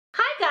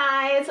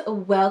guys,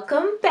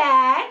 welcome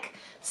back.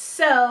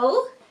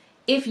 So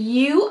if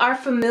you are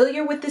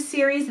familiar with the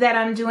series that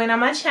I'm doing on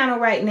my channel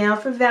right now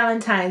for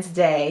Valentine's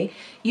Day,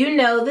 you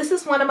know this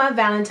is one of my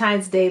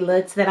Valentine's Day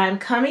looks that I'm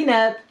coming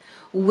up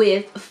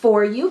with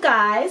for you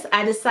guys.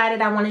 I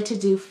decided I wanted to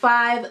do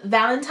 5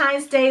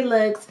 Valentine's Day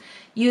looks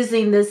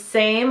using the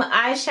same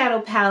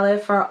eyeshadow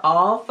palette for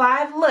all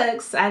 5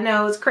 looks. I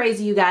know it's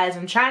crazy, you guys.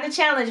 I'm trying to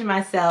challenge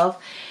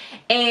myself.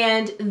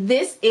 And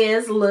this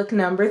is look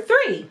number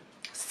 3.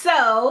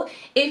 So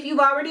if you've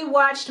already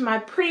watched my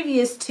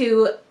previous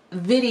 2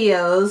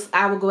 videos,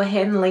 I will go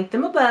ahead and link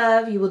them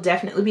above. You will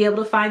definitely be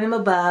able to find them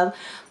above.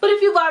 But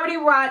if you've already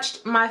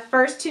watched my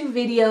first 2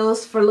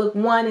 videos for look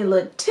 1 and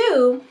look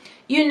 2,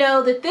 you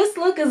know that this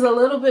look is a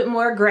little bit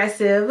more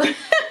aggressive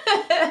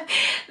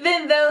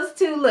than those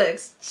 2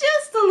 looks.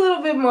 Just a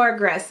little bit more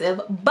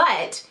aggressive,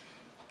 but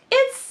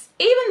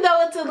even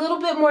though it's a little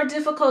bit more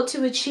difficult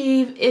to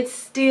achieve, it's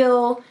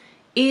still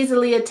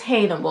easily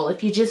attainable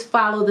if you just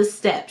follow the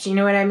steps. You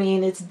know what I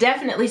mean? It's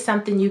definitely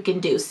something you can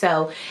do.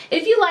 So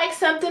if you like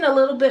something a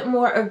little bit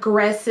more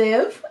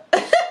aggressive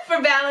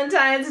for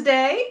Valentine's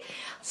Day,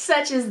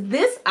 such as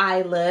this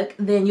eye look,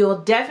 then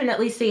you'll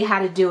definitely see how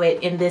to do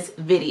it in this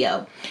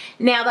video.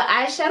 Now, the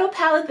eyeshadow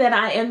palette that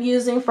I am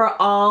using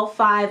for all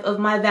 5 of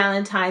my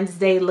Valentine's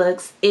Day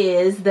looks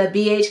is the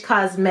BH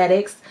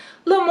Cosmetics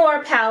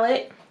Lamour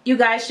palette. You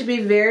guys should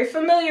be very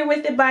familiar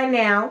with it by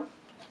now.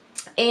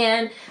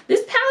 And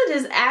this palette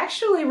is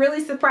actually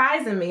really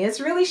surprising me. It's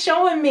really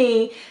showing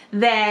me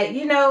that,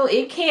 you know,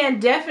 it can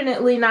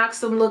definitely knock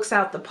some looks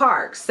out the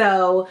park.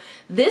 So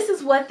this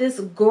is what this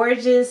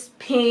gorgeous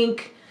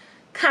pink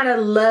kind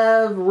of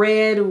love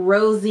red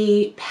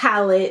rosy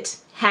palette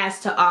has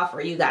to offer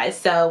you guys.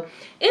 So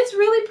it's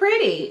really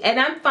pretty, and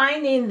I'm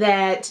finding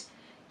that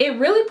it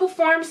really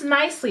performs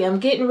nicely. I'm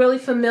getting really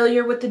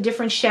familiar with the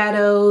different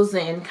shadows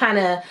and kind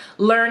of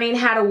learning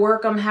how to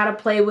work them, how to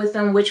play with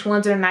them, which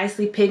ones are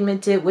nicely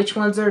pigmented, which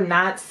ones are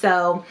not.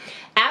 So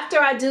after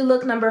I do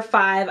look number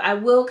 5, I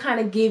will kind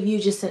of give you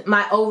just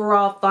my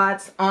overall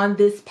thoughts on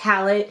this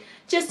palette,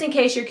 just in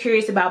case you're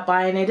curious about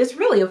buying it. It's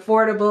really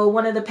affordable.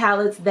 One of the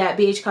palettes that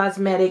BH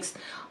Cosmetics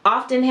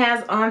often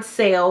has on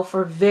sale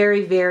for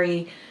very,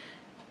 very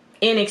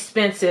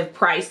inexpensive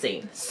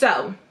pricing.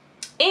 So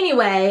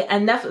anyway,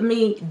 enough of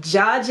me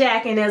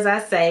jaw-jacking, as I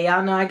say.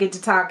 Y'all know I get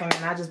to talking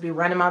and I just be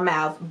running my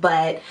mouth.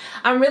 But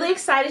I'm really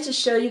excited to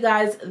show you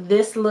guys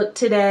this look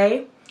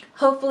today.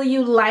 Hopefully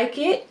you like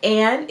it,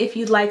 and if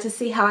you'd like to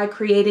see how I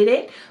created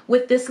it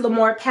with this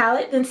Lamour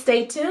palette, then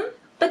stay tuned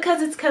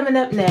because it's coming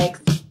up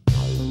next.